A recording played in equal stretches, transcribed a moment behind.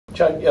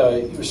John,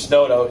 you were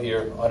snowed out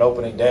here on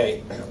opening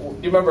day. Do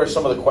you remember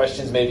some of the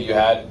questions maybe you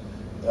had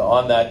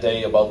on that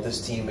day about this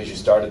team as you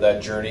started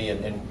that journey,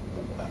 and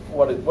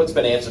what's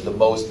been answered the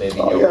most maybe?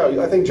 Oh,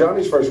 yeah, I think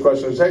Johnny's first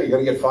question was, hey, you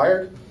going to get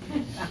fired?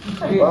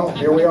 Well,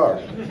 here we are.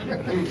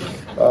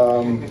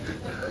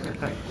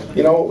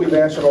 You know, we've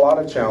answered a lot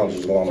of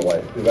challenges along the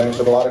way. We've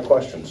answered a lot of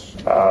questions.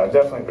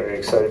 Definitely very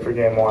excited for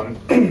game one.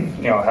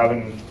 You know,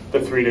 having the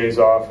 3 days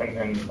off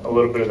and a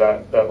little bit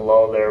of that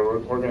lull there,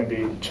 we're going to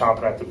be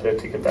chomping at the bit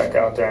to get back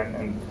out there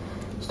and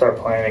start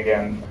playing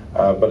again.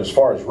 But as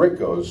far as Rick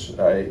goes,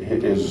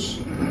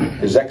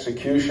 his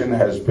execution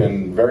has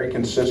been very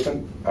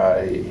consistent.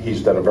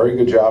 He's done a very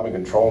good job in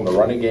controlling the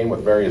running game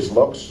with various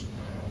looks.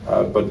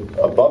 But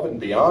above and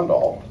beyond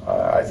all,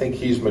 I think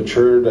he's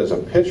matured as a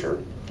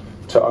pitcher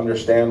to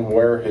understand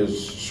where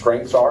his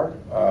strengths are,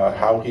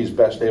 how he's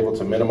best able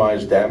to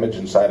minimize damage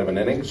inside of an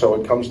inning. So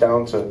it comes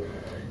down to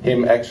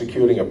him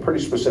executing a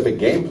pretty specific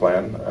game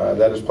plan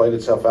that has played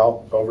itself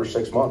out over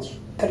 6 months.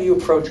 How do you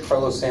approach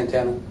Carlos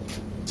Santana?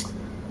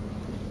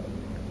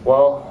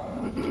 Well,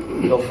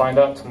 you'll find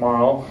out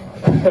tomorrow.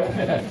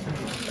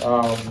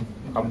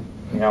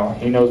 You know,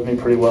 he knows me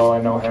pretty well.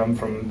 I know him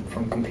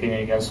from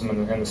competing against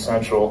him in the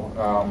Central.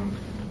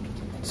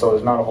 So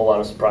there's not a whole lot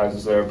of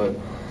surprises there, but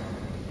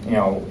you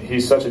know,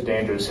 he's such a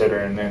dangerous hitter,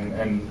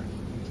 and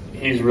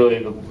he's really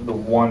the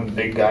one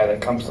big guy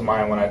that comes to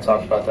mind when I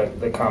talk about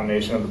the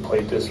combination of the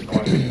plate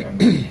discipline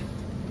and you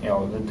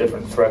know, the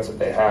different threats that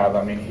they have.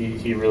 I mean,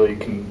 he really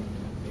can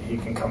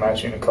come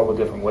at you in a couple of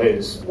different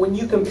ways. When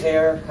you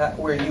compare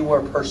where you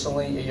were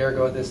personally a year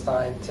ago at this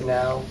time to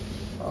now,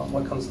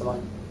 what comes to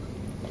mind?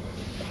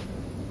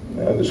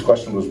 This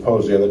question was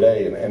posed the other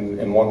day, and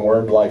in one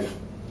word, life.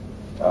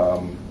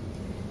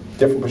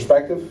 Different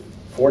perspective,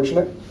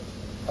 fortunate.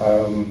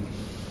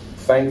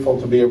 Thankful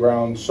to be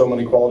around so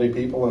many quality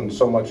people and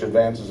so much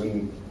advances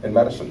in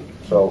medicine.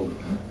 So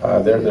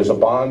there's a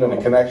bond and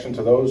a connection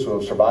to those who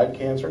have survived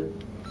cancer,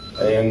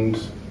 and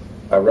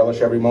I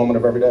relish every moment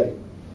of every day.